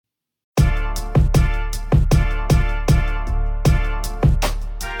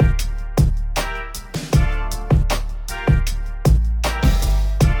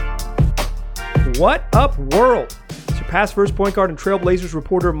What up, world? It's your past first point guard and Trailblazers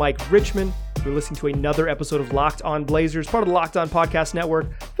reporter, Mike Richman. You're listening to another episode of Locked On Blazers, part of the Locked On Podcast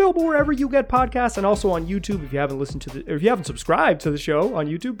Network, available wherever you get podcasts and also on YouTube. If you haven't subscribed to the show on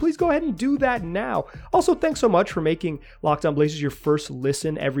YouTube, please go ahead and do that now. Also, thanks so much for making Locked On Blazers your first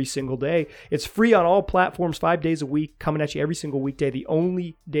listen every single day. It's free on all platforms, 5 days a week, coming at you every single weekday, the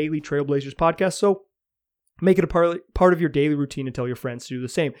only daily Trailblazers podcast. So make it a part of your daily routine and tell your friends to do the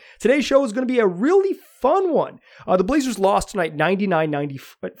same. Today's show is going to be a really fun one. The Blazers lost tonight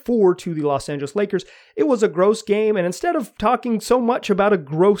 99-94 to the Los Angeles Lakers. It was a gross game, and instead of talking so much about a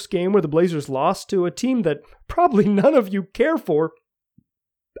gross game where the Blazers lost to a team that probably none of you care for,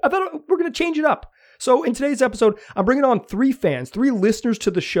 I thought we're going to change it up. So in today's episode, I'm bringing on three listeners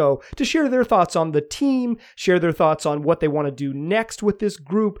to the show to share their thoughts on the team, share their thoughts on what they want to do next with this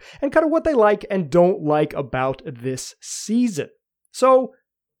group, and kind of what they like and don't like about this season. So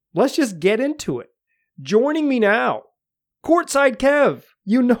let's just get into it. Joining me now, Courtside Kev.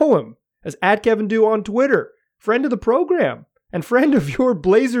 You know him as @KevinDo on Twitter, friend of the program and friend of your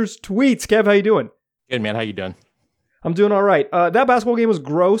Blazers tweets. Kev, how you doing? Good, man. How you doing? I'm doing all right. That basketball game was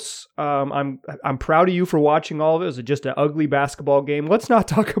gross. I'm proud of you for watching all of it. It was just an ugly basketball game. Let's not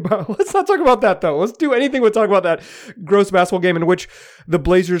talk about that though. Let's do anything but talk about that gross basketball game in which the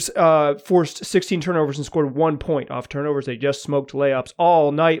Blazers forced 16 turnovers and scored 1 point off turnovers. They just smoked layups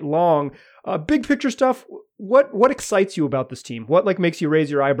all night long. Big picture stuff. What excites you about this team? What makes you raise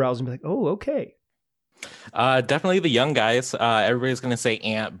your eyebrows and be like, oh, okay? Definitely the young guys. Everybody's going to say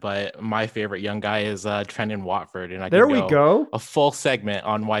Ant, but my favorite young guy is Trendon Watford. And there we go. A full segment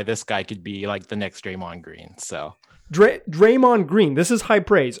on why this guy could be like the next Draymond Green. So Draymond Green, this is high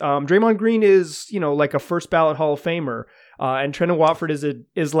praise. Draymond Green is, like a first ballot Hall of Famer. And Trendon Watford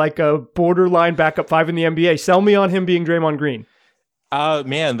is like a borderline backup 5 in the NBA. Sell me on him being Draymond Green.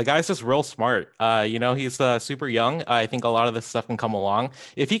 Man, the guy's just real smart. He's super young. I think a lot of this stuff can come along.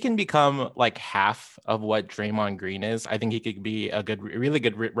 If he can become like half of what Draymond Green is, I think he could be a really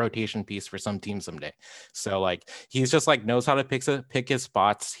good rotation piece for some team someday. So he's just knows how to pick his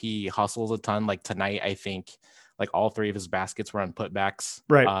spots. He hustles a ton. Like tonight, I think all 3 of his baskets were on putbacks.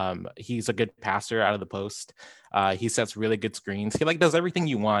 Right. He's a good passer out of the post. He sets really good screens. He does everything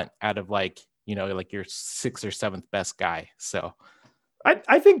you want out of your 6th or 7th best guy. So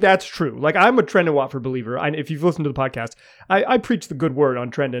I think that's true. I'm a Trendon Watford believer. If you've listened to the podcast, I preach the good word on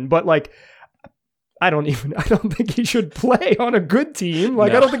Trendon, but I don't think he should play on a good team. No. I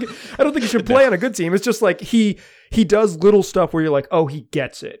don't think he should play on a good team. It's just he does little stuff where you're like, oh, he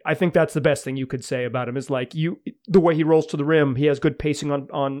gets it. I think that's the best thing you could say about him is the way he rolls to the rim. He has good pacing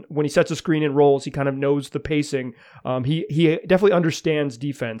on when he sets a screen and rolls. He kind of knows the pacing. He definitely understands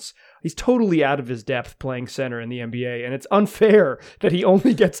defense. He's totally out of his depth playing center in the NBA, and it's unfair that he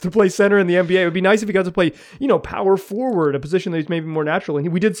only gets to play center in the NBA. It would be nice if he got to play, power forward, a position that he's maybe more natural.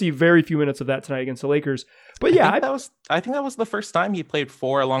 And we did see very few minutes of that tonight against the Lakers. But yeah, I think that was the first time he played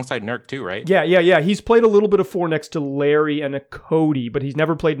 4 alongside Nurk too, right? Yeah. He's played a little bit of 4 next to Larry and a Cody, but he's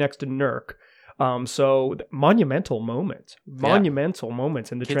never played next to Nurk. So monumental moments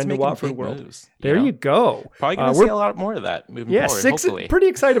in the Trendon Watford world. Moves, there you go. Probably going to see a lot more of that moving forward. Hopefully. Pretty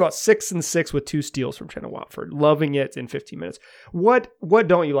excited about 6 and 6 with 2 steals from Trendon Watford. Loving it in 15 minutes. What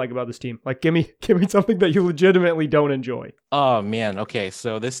don't you like about this team? Give me something that you legitimately don't enjoy. Oh man. Okay.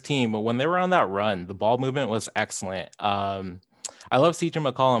 So this team, when they were on that run, the ball movement was excellent. I love CJ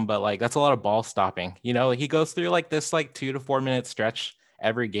McCollum, but that's a lot of ball stopping. He goes through this 2 to 4 minute stretch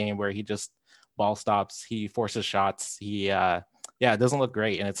every game where he just ball stops, he forces shots. It doesn't look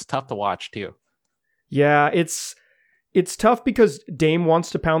great, and it's tough to watch too. Yeah, it's tough because Dame wants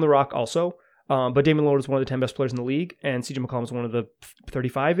to pound the rock also, but Damian Lillard is one of the 10 best players in the league, and CJ McCollum is one of the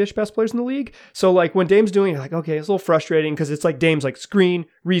 35-ish best players in the league. So when Dame's doing it, okay, it's a little frustrating because it's Dame's screen,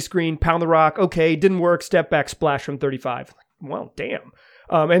 rescreen, pound the rock, okay, didn't work, step back, splash from 35. Well, damn.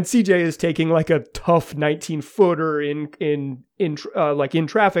 And CJ is taking a tough 19-footer in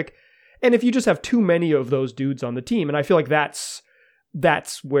traffic. And if you just have too many of those dudes on the team, and I feel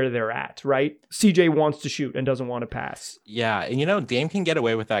that's where they're at, right? CJ wants to shoot and doesn't want to pass. Yeah, and Dame can get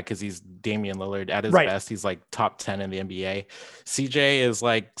away with that because he's Damian Lillard at his best. He's top 10 in the NBA. CJ is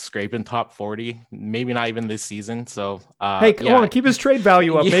scraping top 40, maybe not even this season. So hey, come on, keep his trade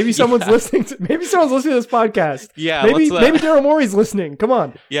value up. Maybe someone's listening. Maybe someone's listening to this podcast. Yeah, maybe Daryl Morey's listening. Come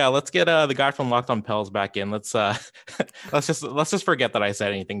on. Yeah, let's get the guy from Locked On Pels back in. Let's just forget that I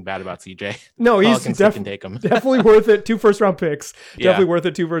said anything bad about CJ. No, he's definitely worth it. 2 first-round picks. Definitely worth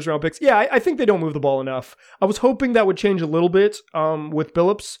it. 2 first-round picks. Yeah, I think they don't move the ball enough. I was hoping that would change a little bit with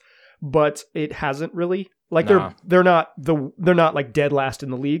Billups, but it hasn't really. Like Nah. they're not like dead last in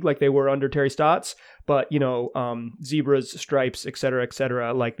the league like they were under Terry Stotts, but zebras, stripes, et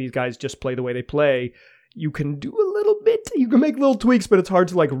cetera, like these guys just play the way they play. You can do a little bit, you can make little tweaks, but it's hard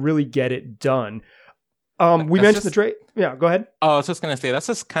to like really get it done. We mentioned the trade. Yeah, go ahead. Oh, I was just gonna say that's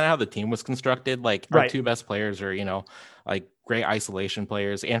just kind of how the team was constructed. Like our two best players are, like great isolation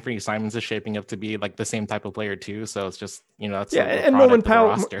players. Anthony Simons is shaping up to be like the same type of player too. So it's just, that's and Norman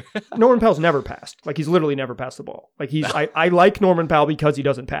Powell. Norman Powell's never passed. Like he's literally never passed the ball. Like I like Norman Powell because he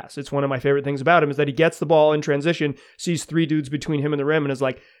doesn't pass. It's one of my favorite things about him is that he gets the ball in transition, sees three dudes between him and the rim, and is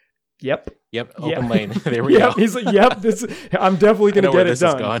like, Yep. Open lane. There we go. He's like, I'm definitely going to get it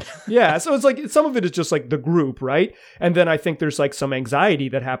done. Yeah. So it's like, some of it is just like the group, right? And then I think there's like some anxiety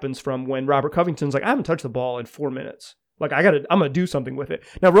that happens from when Robert Covington's like, I haven't touched the ball in 4 minutes. Like I'm going to do something with it.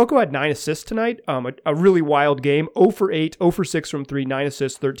 Now, Rocco had 9 assists tonight. A really wild game. 0 for 8, 0 for 6 from 3, 9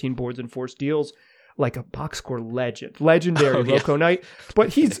 assists, 13 boards and 4 steals. Like a box score legendary Rocco Knight, but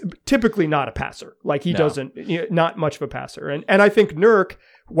he's typically not a passer. Like he doesn't, not much of a passer. And I think Nurk,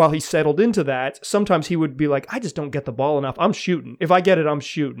 while he settled into that, sometimes he would be like, I just don't get the ball enough. I'm shooting. If I get it, I'm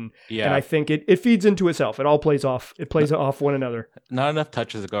shooting. Yeah. And I think it feeds into itself. It all plays off. It plays off one another. Not enough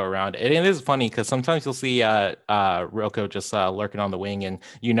touches to go around. And it is funny because sometimes you'll see Rocco just lurking on the wing, and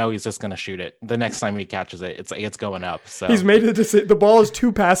he's just going to shoot it. The next time he catches it, it's going up. So he's made a decision. The ball is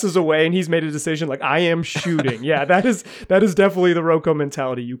 2 passes away, and he's made a decision like, I am shooting. Yeah, that is definitely the Rocco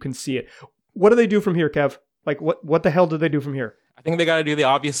mentality. You can see it. What do they do from here, Kev? Like what the hell do they do from here? I think they got to do the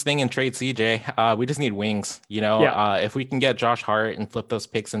obvious thing and trade CJ. We just need wings, if we can get Josh Hart and flip those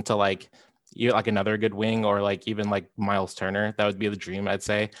picks into like another good wing, or like even like Miles Turner, that would be the dream. I'd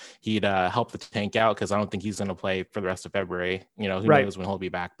say he'd help the tank out, because I don't think he's going to play for the rest of February. Who knows when he'll be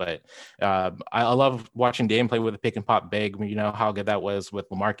back. But I love watching Dame play with a pick and pop big. You know how good that was with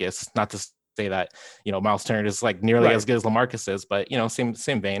LaMarcus. Not to say that Miles Turner is like nearly as good as LaMarcus is, but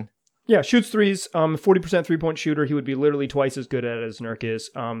same vein. Yeah, shoots threes, 40% 3-point shooter. He would be literally twice as good at it as Nurk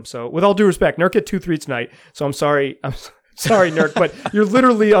is. So with all due respect, Nurk hit 2 threes tonight. So I'm sorry, Nurk, but you're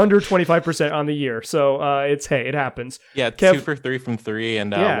literally under 25% on the year. So it happens. Yeah, Kev, 2 for 3 from 3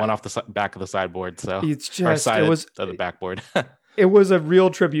 and 1 off the back of the sideboard. So it's just of the backboard. It was a real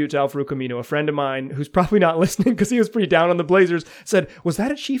tribute to Al-Farouq Aminu. A friend of mine who's probably not listening because he was pretty down on the Blazers said, "Was that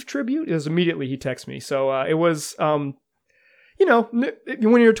a Chief tribute?" It was immediately he texted me. So it was. When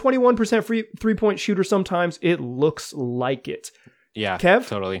you're a 21% free 3-point shooter, sometimes it looks like it. Yeah, Kev,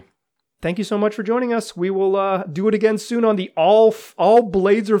 totally. Thank you so much for joining us. We will do it again soon on the all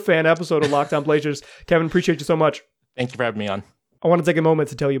Blazer fan episode of Locked On Blazers. Kevin, appreciate you so much. Thank you for having me on. I want to take a moment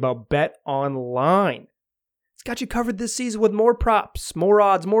to tell you about Bet Online. It's got you covered this season with more props, more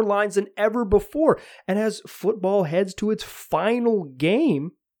odds, more lines than ever before. And as football heads to its final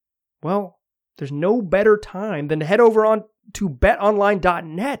game, well, there's no better time than to head over on to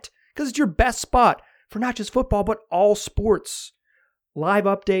betonline.net, because it's your best spot for not just football, but all sports. Live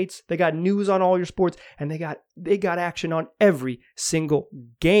updates, they got news on all your sports, and they got action on every single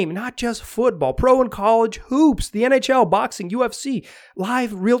game, not just football, pro and college hoops, the NHL, boxing, UFC,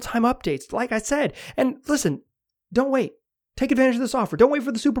 live real-time updates, like I said. And listen, don't wait. Take advantage of this offer. Don't wait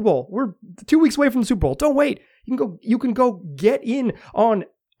for the Super Bowl. We're 2 weeks away from the Super Bowl. Don't wait. You can go get in on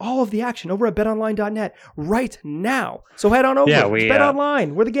all of the action over at betonline.net right now. So head on over to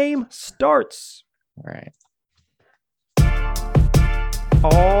BetOnline, where the game starts. All right.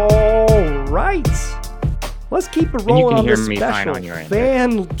 All right. Let's keep it rolling on this special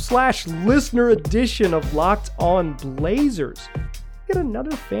fan/listener edition of Locked On Blazers. Get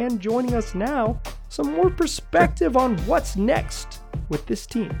another fan joining us now. Some more perspective on what's next with this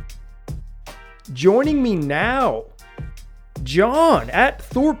team. Joining me now, John at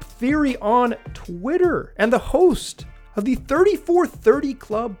Thorpe Theory on Twitter, and the host of the 3430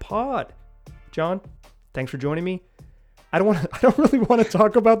 Club pod. John, thanks for joining me. I don't really want to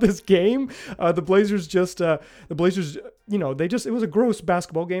talk about this game. The Blazers it was a gross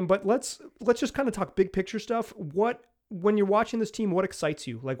basketball game, but let's just kind of talk big picture stuff. When you're watching this team, what excites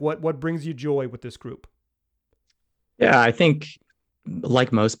you? Like what brings you joy with this group? Yeah, I think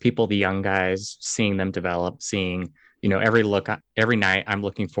like most people, the young guys, seeing them develop, seeing every night, I'm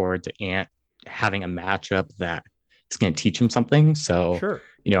looking forward to Ant having a matchup that is going to teach him something. So, sure.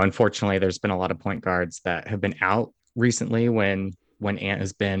 Unfortunately, there's been a lot of point guards that have been out recently when Ant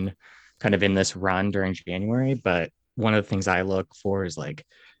has been kind of in this run during January. But one of the things I look for is like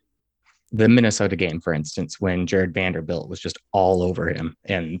the Minnesota game, for instance, when Jared Vanderbilt was just all over him,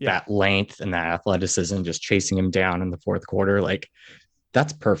 and that length and that athleticism, just chasing him down in the fourth quarter. Like,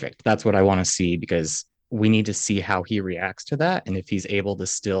 that's perfect. That's what I want to see, because we need to see how he reacts to that. And if he's able to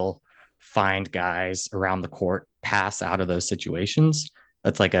still find guys around the court, pass out of those situations.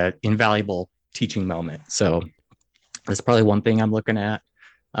 That's like a invaluable teaching moment. So that's probably one thing I'm looking at.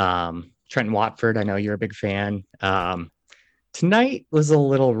 Trenton Watford, I know you're a big fan. Tonight was a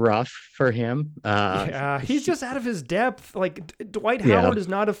little rough for him. Yeah, he's just out of his depth. Like Dwight Yeah. Howard is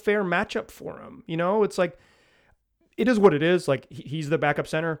not a fair matchup for him. You know, it's like, it is what it is. Like he's the backup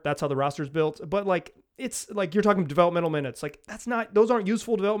center. That's how the roster's built. But like, it's like you're talking developmental minutes. Like those aren't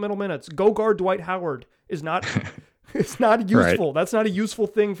useful developmental minutes. Go guard Dwight Howard is not, it's not useful. Right. That's not a useful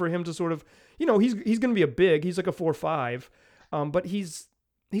thing for him to sort of, you know, he's going to be a big, he's like a 4-5. But he's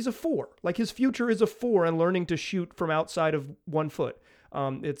a 4. Like his future is a 4 and learning to shoot from outside of 1 foot.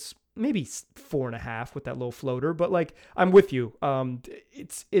 It's maybe 4.5 with that low floater, but like, I'm with you.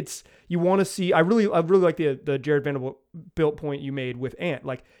 It's, you want to see, I really like the Jared Vanderbilt point you made with Ant.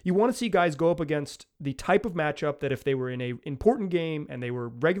 Like you want to see guys go up against the type of matchup that if they were in a important game and they were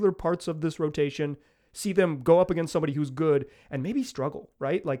regular parts of this rotation, see them go up against somebody who's good and maybe struggle,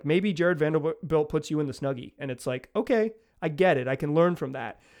 right? Like maybe Jared Vanderbilt puts you in the snuggie and it's like, okay, I get it. I can learn from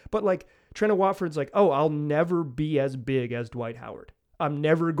that. But like Trenton Watford's like, oh, I'll never be as big as Dwight Howard. I'm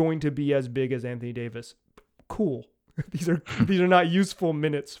never going to be as big as Anthony Davis. Cool. These are not useful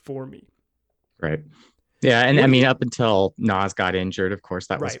minutes for me. Right. Yeah. And I mean, up until Nas got injured, of course,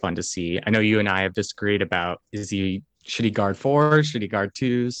 that was Right. fun to see. I know you and I have disagreed about, should he guard 4s? Should he guard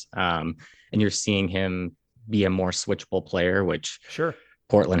 2s? And you're seeing him be a more switchable player, which Sure.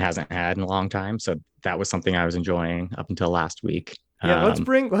 Portland hasn't had in a long time. So that was something I was enjoying up until last week. Yeah, let's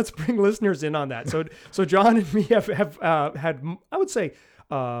bring listeners in on that. So John and me have had, I would say,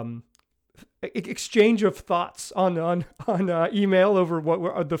 exchange of thoughts on email over what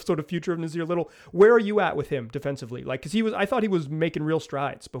were the sort of future of Nazir Little. Where are you at with him defensively? Like, because I thought he was making real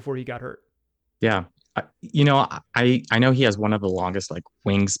strides before he got hurt. Yeah. I know he has one of the longest like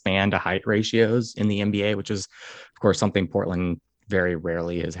wingspan to height ratios in the NBA, which is of course something Portland very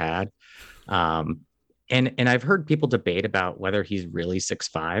rarely has had. And I've heard people debate about whether he's really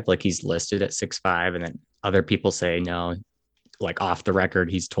 6'5", like he's listed at 6'5", and then other people say no, like off the record,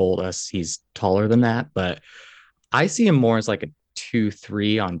 he's told us he's taller than that. But I see him more as like a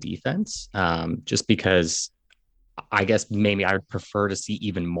 2-3 on defense, just because I guess maybe I would prefer to see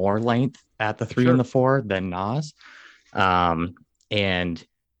even more length at the 3 Sure. and the 4 than Nas. And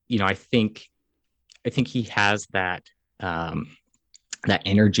I think he has that that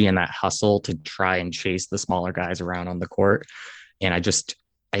energy and that hustle to try and chase the smaller guys around on the court. And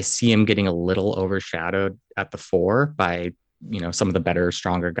I see him getting a little overshadowed at the 4 by, some of the better,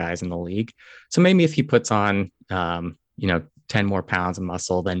 stronger guys in the league. So maybe if he puts on, 10 more pounds of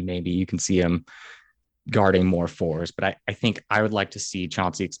muscle, then maybe you can see him guarding more 4s. But I think I would like to see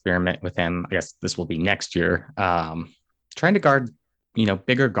Chauncey experiment with him. I guess this will be next year, trying to guard,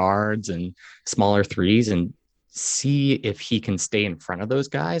 bigger guards and smaller 3s and see if he can stay in front of those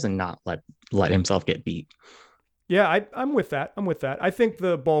guys and not let himself get beat. Yeah, I'm with that. I think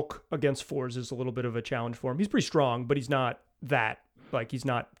the bulk against 4s is a little bit of a challenge for him. He's pretty strong, but he's not that. Like, he's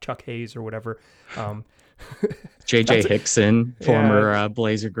not Chuck Hayes or whatever. JJ Hickson, former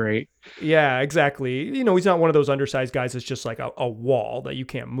Blazer great. Yeah, exactly. He's not one of those undersized guys that's just like a wall that you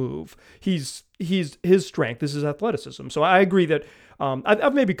can't move. His strength is his athleticism. So I agree that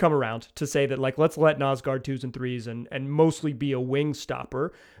I've maybe come around to say that, like, let's let Nas guard 2s and 3s and mostly be a wing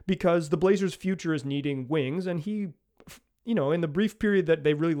stopper, because the Blazers' future is needing wings. And he, in the brief period that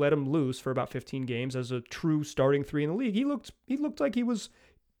they really let him loose for about 15 games as a true starting 3 in the league, he looked like he was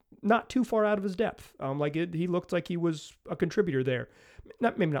not too far out of his depth. He looked like he was a contributor there.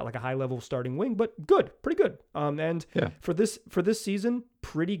 Maybe not like a high level starting wing, but pretty good. For this season,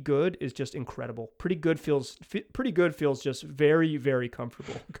 pretty good is just incredible. Pretty good feels just very, very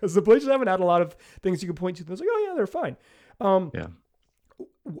comfortable, because the Blazers haven't had a lot of things you can point to. It's like, oh yeah, they're fine.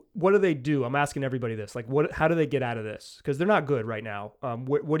 What do they do? I'm asking everybody this. Like, how do they get out of this? Because they're not good right now.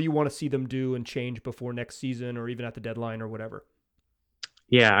 What do you want to see them do and change before next season, or even at the deadline or whatever?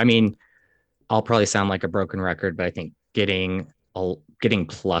 Yeah, I mean, I'll probably sound like a broken record, but I think getting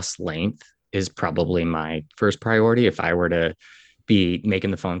plus length is probably my first priority. If I were to be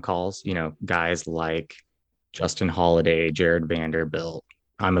making the phone calls, guys like Justin Holiday, Jared Vanderbilt.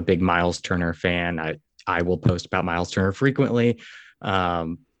 I'm a big Miles Turner fan. I will post about Miles Turner frequently.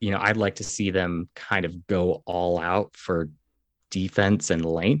 I'd like to see them kind of go all out for defense and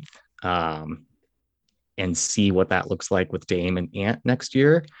length. And see what that looks like with Dame and Ant next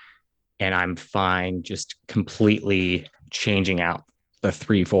year. And I'm fine just completely changing out the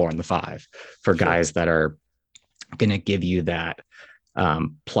 3, 4, and the 5 for guys that are going to give you that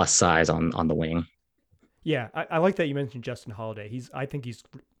plus size on the wing. Yeah, I like that you mentioned Justin Holiday. I think he's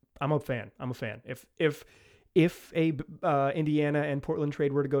I'm a fan. If a Indiana and Portland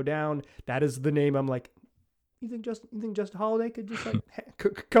trade were to go down, that is the name I'm like, you think Justin Holiday could just like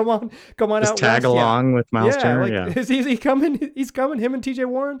come on just out tag west? along with Miles Turner? Like, is he coming? He's coming. Him and TJ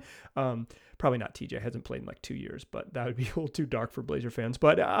Warren. Probably not TJ. Hasn't played in like 2 years, but that would be a little too dark for Blazer fans.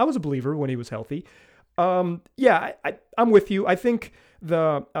 But I was a believer when he was healthy. I'm with you. I think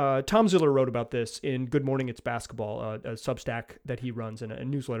the Tom Ziller wrote about this in Good Morning It's Basketball, a Substack that he runs and a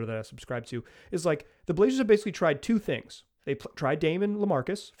newsletter that I subscribe to. Is like the Blazers have basically tried two things. They tried Dame and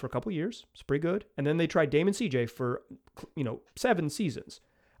LaMarcus for a couple years. It's pretty good. And then they tried Dame and CJ for, 7 seasons.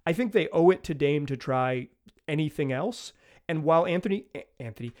 I think they owe it to Dame to try anything else. And while Anthony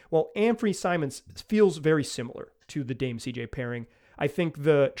Simons feels very similar to the Dame CJ pairing, I think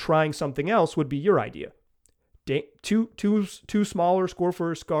the trying something else would be your idea. Two smaller score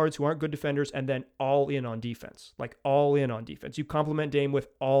first guards who aren't good defenders, and then all in on defense. Like all in on defense. You complement Dame with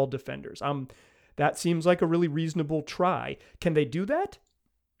all defenders. That seems like a really reasonable try. Can they do that?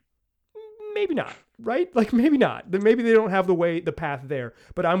 Maybe not, right? Like maybe not. Maybe they don't have the path there.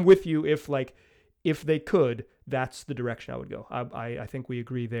 But I'm with you if they could, that's the direction I would go. I think we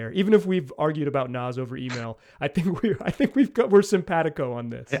agree there. Even if we've argued about Nas over email, I think we're simpatico on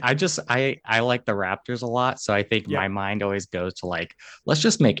this. I like the Raptors a lot, so I think my mind always goes to like, let's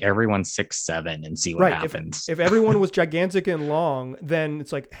just make everyone 6'7" and see what happens. If everyone was gigantic and long, then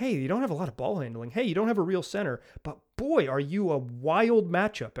it's like, hey, you don't have a lot of ball handling. Hey, you don't have a real center, but boy, are you a wild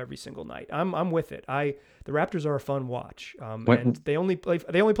matchup every single night. I'm with it. The Raptors are a fun watch, and they only play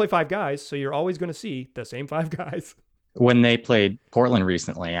 5 guys, so you're always going to see the same 5 guys. When they played Portland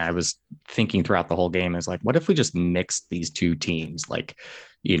recently, I was thinking throughout the whole game is like, what if we just mixed these two teams? Like,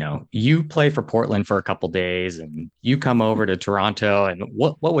 you play for Portland for a couple days and you come over to Toronto, and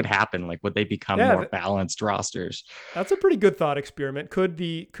what would happen? Like, would they become more balanced rosters? That's a pretty good thought experiment. Could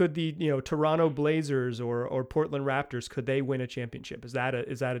the Toronto Blazers or Portland Raptors, could they win a championship? Is that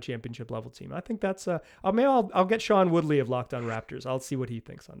a championship level team? I think that's I'll get Sean Woodley of Locked On Raptors. I'll see what he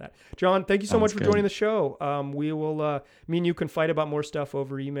thinks on that. John, thank you so much for joining the show. We will me and you can fight about more stuff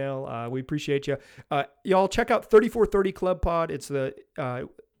over email. We appreciate you. Y'all check out 3430 Club Pod. It's the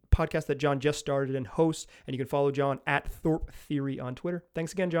podcast that John just started and hosts, and you can follow John at Thorpe Theory on Twitter.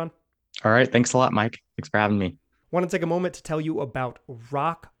 Thanks again, John. All right. Thanks a lot, Mike. Thanks for having me. Want to take a moment to tell you about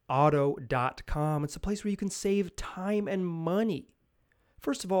rockauto.com. It's a place where you can save time and money.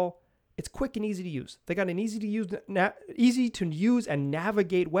 First of all, it's quick and easy to use. They got an easy to use and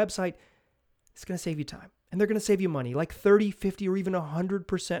navigate website. It's going to save you time. And they're going to save you money, like 30, 50, or even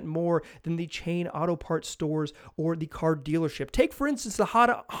 100% more than the chain auto parts stores or the car dealership. Take, for instance, the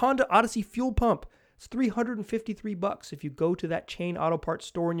Honda Odyssey fuel pump. It's $353 if you go to that chain auto parts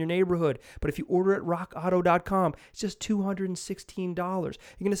store in your neighborhood. But if you order at rockauto.com, it's just $216. You're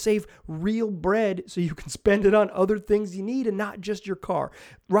going to save real bread so you can spend it on other things you need and not just your car.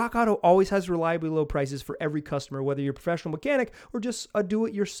 Rock Auto always has reliably low prices for every customer, whether you're a professional mechanic or just a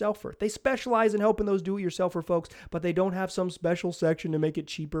do-it-yourselfer. They specialize in helping those do-it-yourselfer folks, but they don't have some special section to make it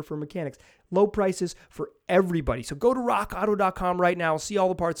cheaper for mechanics. Low prices for everybody. So go to rockauto.com right now, see all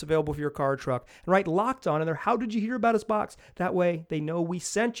the parts available for your car or truck, and write Locked On in there. How did you hear about us box? That way they know we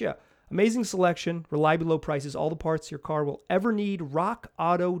sent you. Amazing selection, reliably low prices, all the parts your car will ever need.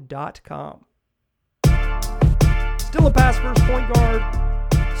 rockauto.com. Still a pass first point guard.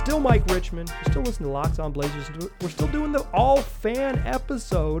 Still Mike Richman. You're still listening to Locked On Blazers. We're still doing the all-fan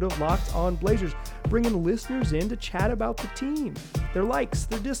episode of Locked On Blazers, bringing listeners in to chat about the team, their likes,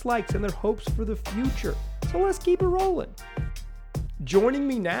 their dislikes, and their hopes for the future. So let's keep it rolling. Joining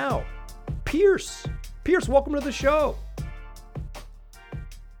me now, Pierce. Pierce, welcome to the show.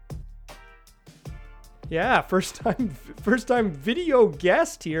 Yeah, first time video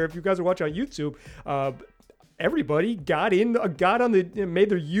guest here. If you guys are watching on YouTube, everybody made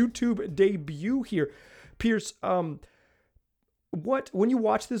their YouTube debut here. Pierce, when you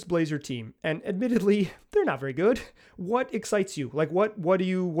watch this Blazer team, and admittedly they're not very good, what excites you? Like what do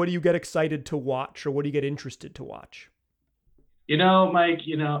you get excited to watch, or what do you get interested to watch? Mike,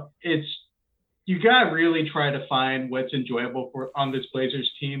 it's, you got to really try to find what's enjoyable on this Blazers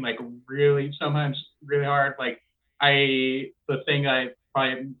team. Like really, sometimes really hard. Like the thing I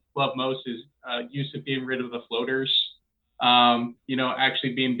probably love most is Yusuf being rid of the floaters,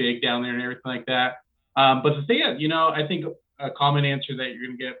 actually being big down there and everything like that. But the thing, I think a common answer that you're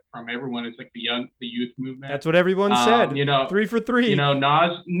going to get from everyone is like the youth movement. That's what everyone said. 3 for 3.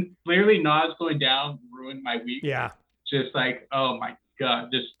 Nas going down ruined my week. Yeah. Just like, oh my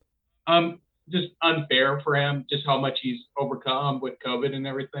God, just unfair for him, just how much he's overcome with COVID and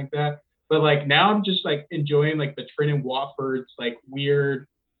everything like that. But like now I'm just like enjoying like the Trent Watford's like weird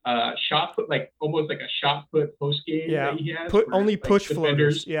shot put, like almost like a shot put post game that he has. Only push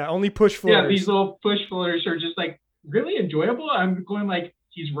floaters. Yeah, only push floaters. Yeah, these little push floaters are just like really enjoyable. I'm going like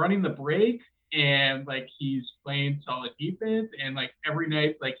he's running the break and like he's playing solid defense, and like every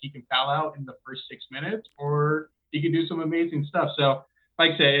night like he can foul out in the first 6 minutes or he can do some amazing stuff. So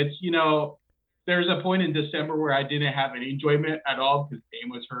like I said, it's, you know, there's a point in December where I didn't have any enjoyment at all because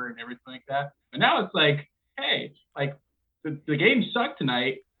Dame was hurt and everything like that. But now it's like, hey, like the game sucked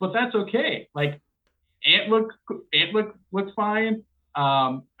tonight, but that's okay. Like Ant looks fine.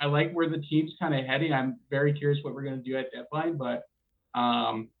 I like where the team's kind of heading. I'm very curious what we're going to do at deadline, but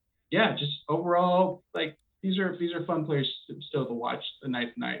yeah, just overall, like these are fun players still to watch the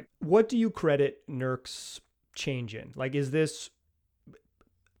night to night. What do you credit Nurk's change in? Like, is this?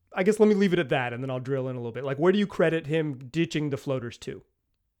 I guess let me leave it at that, and then I'll drill in a little bit. Like, where do you credit him ditching the floaters to?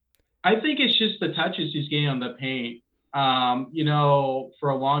 I think it's just the touches he's getting on the paint. You know, for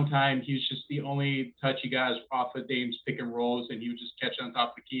a long time, he was just the only touchy guy off of Dame's pick and rolls, and he would just catch on top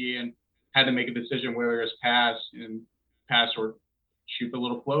of the key and had to make a decision whether it was pass or shoot the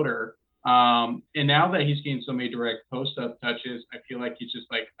little floater. And now that he's getting so many direct post-up touches, I feel like he's just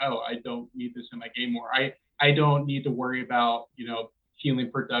like, oh, I don't need this in my game more. I don't need to worry about, you know,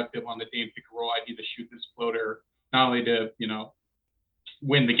 feeling productive on the Dame pick and roll. I need to shoot this floater, not only to, you know,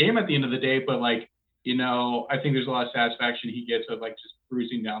 win the game at the end of the day, but like, you know, I think there's a lot of satisfaction he gets of like just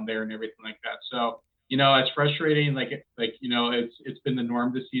cruising down there and everything like that. So, you know, it's frustrating. Like, you know, it's been the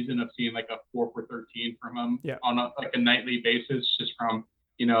norm this season of seeing like a 4 for 13 from him on like a nightly basis, just from,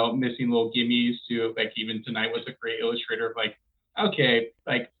 you know, missing little gimmies to like, even tonight was a great illustrator of like, okay,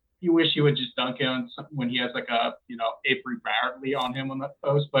 like you wish he would just dunk it on when he has like a, you know, Avery Bradley on him on the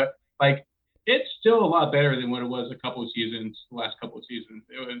post, but like, it's still a lot better than what it was the last couple of seasons.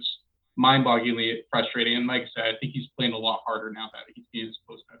 It was mind-bogglingly frustrating. And like I said, I think he's playing a lot harder now that he's getting his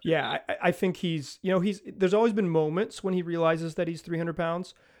post touches. Yeah, I think he's, you know, there's always been moments when he realizes that he's 300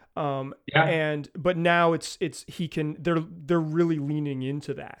 pounds. But now they're really leaning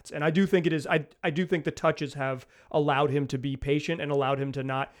into that. And I do think it is, I do think the touches have allowed him to be patient and allowed him to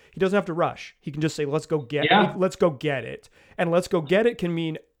not, he doesn't have to rush. He can just say, let's go get it. Let's go get it. And let's go get it can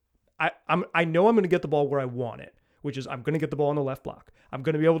mean I know I'm going to get the ball where I want it, which is I'm going to get the ball on the left block. I'm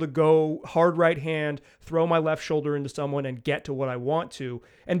going to be able to go hard right hand, throw my left shoulder into someone and get to what I want to.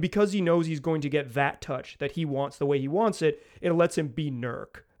 And because he knows he's going to get that touch that he wants the way he wants it, it lets him be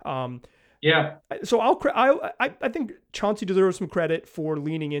Nurk. So I think Chauncey deserves some credit for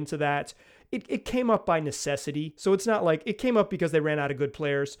leaning into that. It came up by necessity. So it's not like it came up because they ran out of good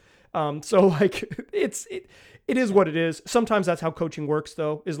players. So like it is what it is. Sometimes that's how coaching works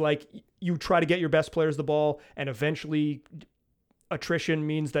though, is like you try to get your best players the ball and eventually attrition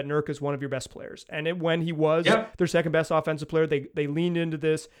means that Nurk is one of your best players. And when he was their second best offensive player, they leaned into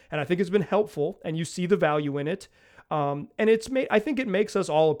this, and I think it's been helpful, and you see the value in it. And I think it makes us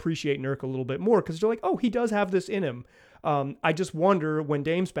all appreciate Nurk a little bit more because you're like, oh, he does have this in him. I just wonder when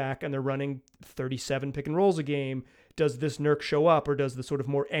Dame's back and they're running 37 pick and rolls a game, does this Nurk show up, or does the sort of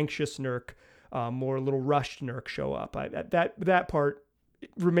more anxious Nurk, more little rushed Nurk show up? That part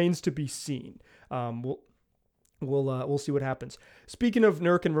remains to be seen. We'll see what happens. Speaking of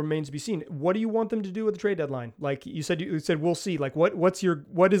Nurk and remains to be seen, what do you want them to do at the trade deadline? Like you said we'll see. Like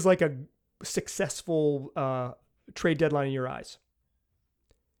what is like a successful trade deadline in your eyes?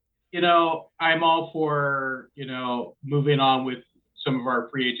 You know, I'm all for, you know, moving on with some of our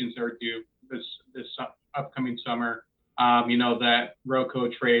free agents that are due this upcoming summer. You know, that Rocco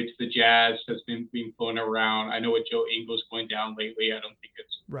trade to the Jazz has been being flown around. I know with Joe Ingles going down lately, I don't think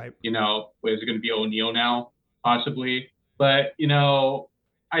it's right. You know, is it going to be O'Neal now? Possibly. But, you know,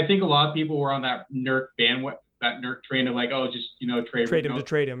 I think a lot of people were on that Nurk bandwagon, that Nurk train of like, oh, just, you know, trade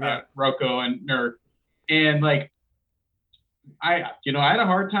him, Rocco and Nurk. And like, I had a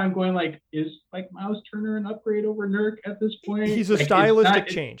hard time going like, is like Miles Turner an upgrade over Nurk at this point? He's a stylistic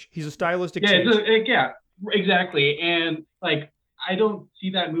change. He's a stylistic change. Yeah, exactly. And like, I don't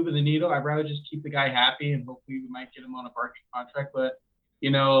see that moving the needle. I'd rather just keep the guy happy and hopefully we might get him on a bargaining contract. But, you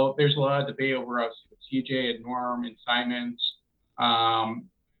know, there's a lot of debate over us, CJ and Norm and Simons.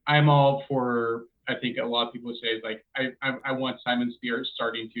 I'm all for, I think a lot of people say like, I want Simons to be our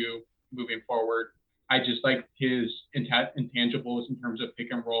starting two moving forward. I just like his intangibles in terms of pick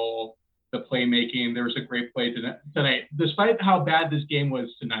and roll, the playmaking. There was a great play tonight, despite how bad this game was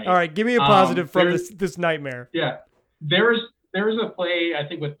tonight. All right, give me a positive from this nightmare. Yeah, there was a play, I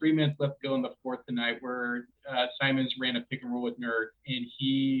think with 3 minutes left to go in the fourth tonight, where Simons ran a pick and roll with Nurk, and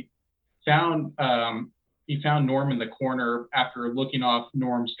he found Norm in the corner after looking off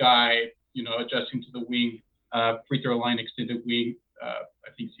Norm's guy, you know, adjusting to the wing, free throw line, extended wing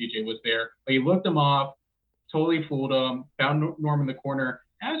I think CJ was there. But he looked him off, totally fooled him, found Norm in the corner.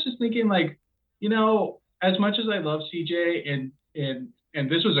 I was just thinking, like, as much as I love CJ and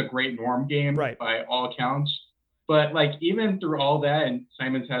this was a great Norm game by all accounts, but like even through all that, and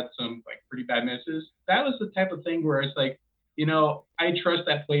Simons had some like pretty bad misses, that was the type of thing where it's like, I trust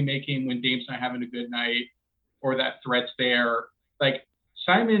that playmaking when Dame's not having a good night or that threat's there. Like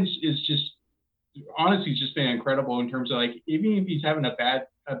Simons is just honestly just been incredible in terms of like, even if he's having a bad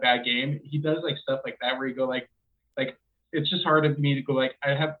game, he does like stuff like that where you go like it's just hard for me to go like,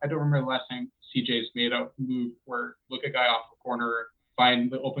 I don't remember the last time CJ's made a move where look a guy off the corner,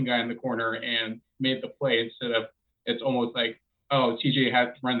 find the open guy in the corner and made the play instead of it's almost like, oh, CJ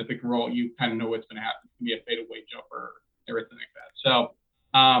had to run the pick and roll. You kind of know what's going to happen. It's going to be a fadeaway jumper, everything like that. So,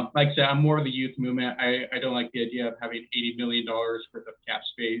 like I said, I'm more of the youth movement. I don't like the idea of having $80 million worth of cap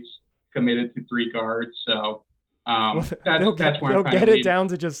space committed to 3 guards. So that's where they'll get it down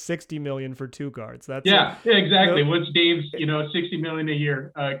to just $60 million for 2 guards. That's exactly. What's Dave's $60 million a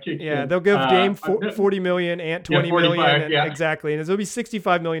year kicks in. They'll give Dame $40 million, Ant $20 million, exactly, and it'll be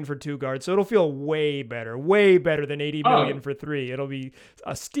 $65 million for 2 guards. So it'll feel way better than $80 million for 3. It'll be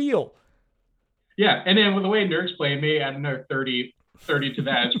a steal. Yeah, and then with the way Nurk's playing, may add another 30 to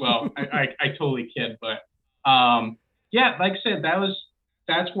that as well. I totally kid, but like I said,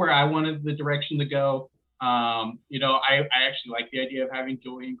 that's where I wanted the direction to go. I actually like the idea of having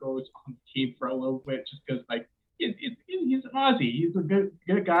Joe Ingles on the team for a little bit, just because like he's an Aussie. He's a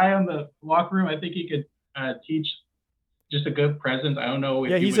good guy on the locker room. I think he could teach just a good presence. I don't know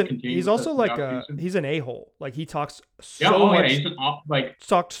if he's also like he's an a-hole. Like he talks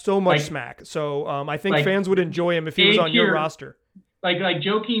talked so much smack. So I think fans would enjoy him if he was on your roster. Like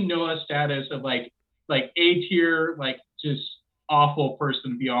Joakim Noah's status of like A tier, like just awful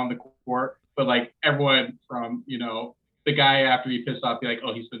person to be on the court. But like everyone from, the guy after he pissed off, be like,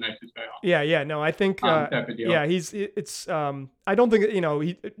 oh, he's the nicest guy off. Yeah. No, I think, type of deal. I don't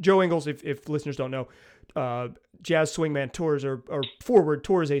think, Joe Ingles, if listeners don't know, Jazz Swingman tours or forward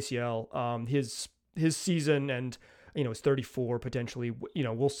tours ACL, his season and, it's 34 potentially.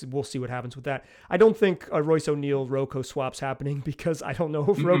 We'll see what happens with that. I don't think a Royce O'Neal Rocco swap's happening because I don't know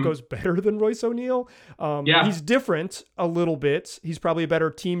if Rocco's better than Royce O'Neal. He's different a little bit. He's probably a better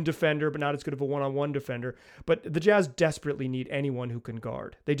team defender, but not as good of a one-on-one defender. But the Jazz desperately need anyone who can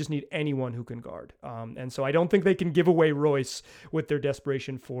guard. They just need anyone who can guard. And so I don't think they can give away Royce with their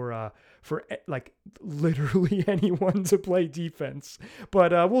desperation for like literally anyone to play defense.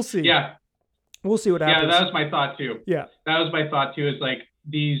 But we'll see. Yeah. We'll see what happens. Yeah, that was my thought too. Yeah. That was my thought too, is like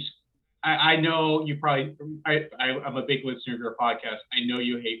these, I know you probably, I'm a big listener to your podcast. I know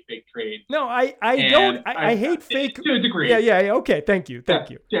you hate fake trades. No, I don't. I hate fake. To a degree. Yeah. Okay. Thank you.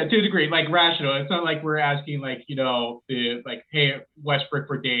 Yeah, to a degree. Like rational. It's not like we're asking like, hey, Westbrook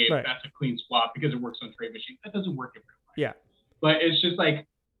for Dave, that's a clean swap because it works on trade machine. That doesn't work in real life. Yeah. But it's just like,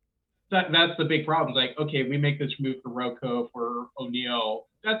 that's the big problem. It's like, okay, we make this move for Rocco, for O'Neal.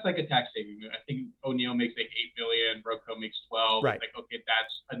 That's like a tax saving move. I think O'Neal makes like $8 million, Rocco makes 12. Right. It's like, okay,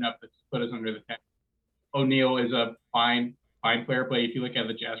 that's enough to put us under the 10. O'Neal is a fine player, but if you look at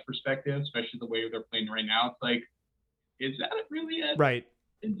the Jazz perspective, especially the way they're playing right now, it's like, is that really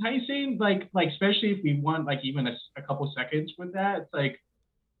enticing? Like especially if we want like even a couple seconds with that, it's like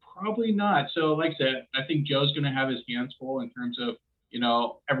probably not. So like I said, I think Joe's going to have his hands full in terms of,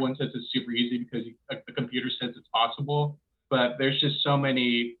 everyone says it's super easy because the computer says it's possible, but there's just so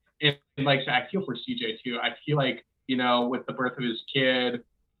many. And like I feel for CJ too. I feel like with the birth of his kid,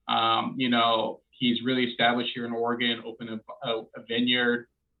 he's really established here in Oregon, opened a vineyard.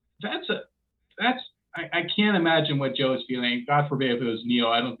 I can't imagine what Joe is feeling. God forbid if it was Neil.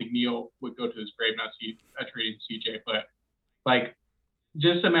 I don't think Neil would go to his grave not trading CJ, but like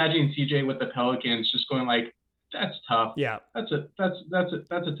just imagining CJ with the Pelicans just going like, that's tough. Yeah. That's a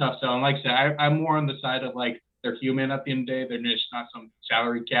tough sell. And like I said, I'm more on the side of like they're human at the end of the day. They're just not some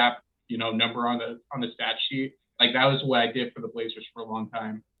salary cap, number on the stat sheet. Like that was what I did for the Blazers for a long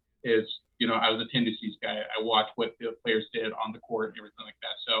time. Is I was a tendencies guy. I watched what the players did on the court and everything like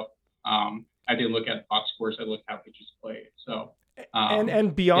that. So I didn't look at box scores. I looked at how they just played. So.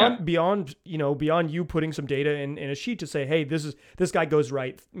 And beyond you putting some data in a sheet to say, hey, this guy goes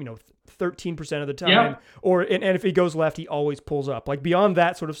right, 13% of the time, and if he goes left, he always pulls up. Like beyond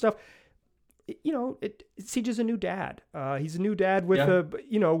that sort of stuff, CJ's a new dad. He's a new dad with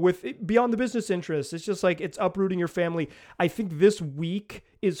with beyond the business interests. It's just like it's uprooting your family. I think this week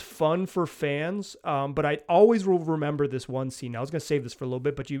is fun for fans, but I always will remember this one scene. I was going to save this for a little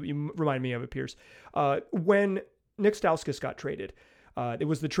bit, but you remind me of it, Pierce. When Nick Stauskas got traded. It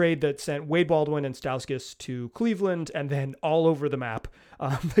was the trade that sent Wade Baldwin and Stauskas to Cleveland and then all over the map.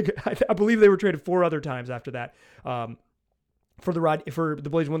 I believe they were traded 4 other times after that for the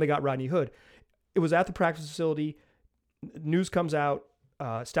Blazers when they got Rodney Hood. It was at the practice facility. News comes out.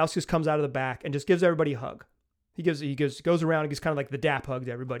 Stauskas comes out of the back and just gives everybody a hug. He goes around and gives kind of like the dap hug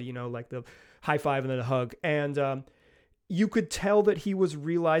to everybody, you know, like the high five and then a hug. And you could tell that he was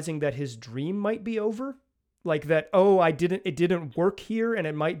realizing that his dream might be over. Like that, it didn't work here and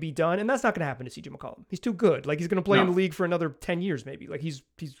it might be done. And that's not going to happen to CJ McCollum. He's too good. Like he's going to play in the league for another 10 years, maybe. Like he's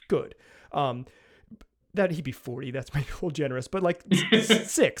good. That he'd be 40. That's maybe a little generous, but like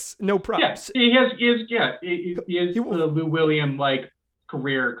 6, no props. Yeah, he has the Lou Williams like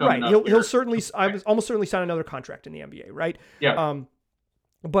career coming right. up. He'll certainly, I was almost certainly sign another contract in the NBA, right? Yeah.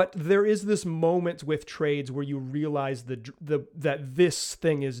 But there is this moment with trades where you realize that this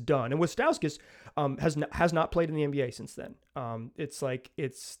thing is done. And with Stauskas, has not played in the NBA since then.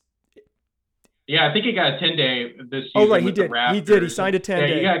 Yeah, I think he got a 10-day this season. Oh, right, he did. He did. He signed a 10-day.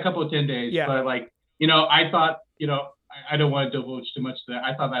 Yeah, he got a couple of 10 days. Yeah. But like, you know, I thought, you know, I don't want to divulge too much to that.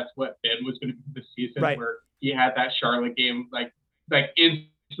 I thought that's what Ben was going to be this season, right, where he had that Charlotte game, like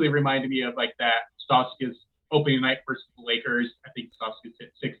instantly reminded me of like that Stauskas opening night versus the Lakers. I think Stauskas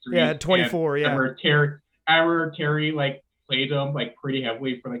hit 6 threes. Yeah, 24. Yeah. I remember Terry like played him like pretty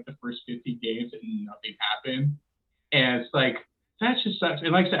heavily for like the first 50 games and nothing happened. And it's like, that just sucks.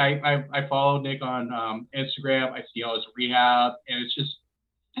 And like I said, I follow Nick on Instagram. I see all his rehab, and it's just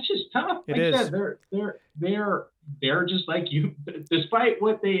tough. It is. They're just like you, despite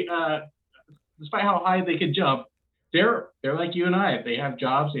how high they can jump. They're like you and I. They have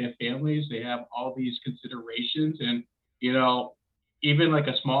jobs, they have families, they have all these considerations, and you know, even like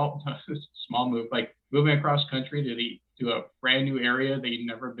a small move, like moving across country to a brand new area that you've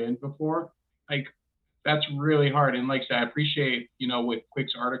never been before, like that's really hard. And like I said, I appreciate, you know, with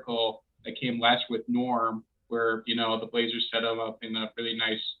Quick's article that came last with Norm, where, you know, the Blazers set him up in a really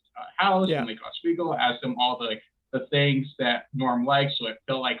nice house in Lake Oswego, asked him all the things that Norm likes, so it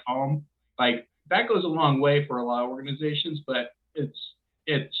felt like home. Like that goes a long way for a lot of organizations, but it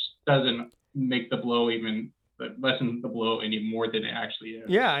doesn't make the blow lessen the blow any more than it actually is.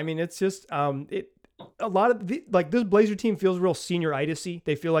 Yeah, I mean, it's just a lot of this Blazer team feels real senior-itis-y.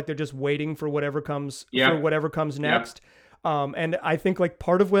 They feel like they're just waiting for whatever comes next. And I think like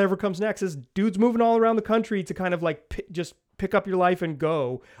part of whatever comes next is dudes moving all around the country to kind of like just pick up your life and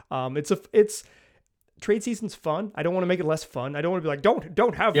go. It's trade season's fun. I don't want to make it less fun. I don't want to be like,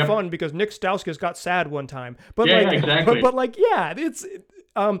 don't have fun because Nick Stauskas got sad one time. But exactly.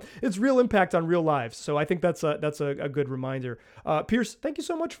 It's real impact on real lives. So I think that's a good reminder. Pierce, thank you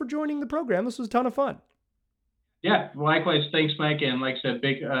so much for joining the program. This was a ton of fun. Yeah, likewise. Thanks, Mike. And like I said,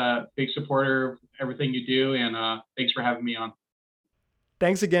 big supporter of everything you do. And thanks for having me on.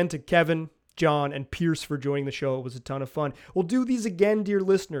 Thanks again to Kevin, John, and Pierce for joining the show. It was a ton of fun. We'll do these again, dear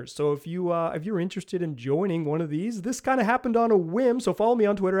listeners. So if you're interested in joining one of these, this kind of happened on a whim. So follow me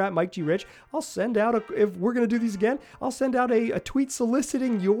on Twitter at MikeGRich. I'll send out if we're going to do these again, I'll send out a tweet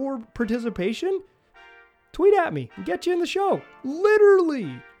soliciting your participation. Tweet at me and get you in the show.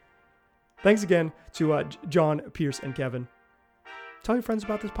 Literally. Thanks again to John, Pierce, and Kevin. Tell your friends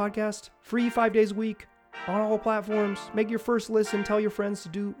about this podcast. Free 5 days a week. On all platforms. Make your first listen. Tell your friends to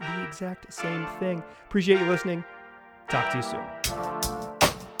do the exact same thing. Appreciate you listening. Talk to you soon.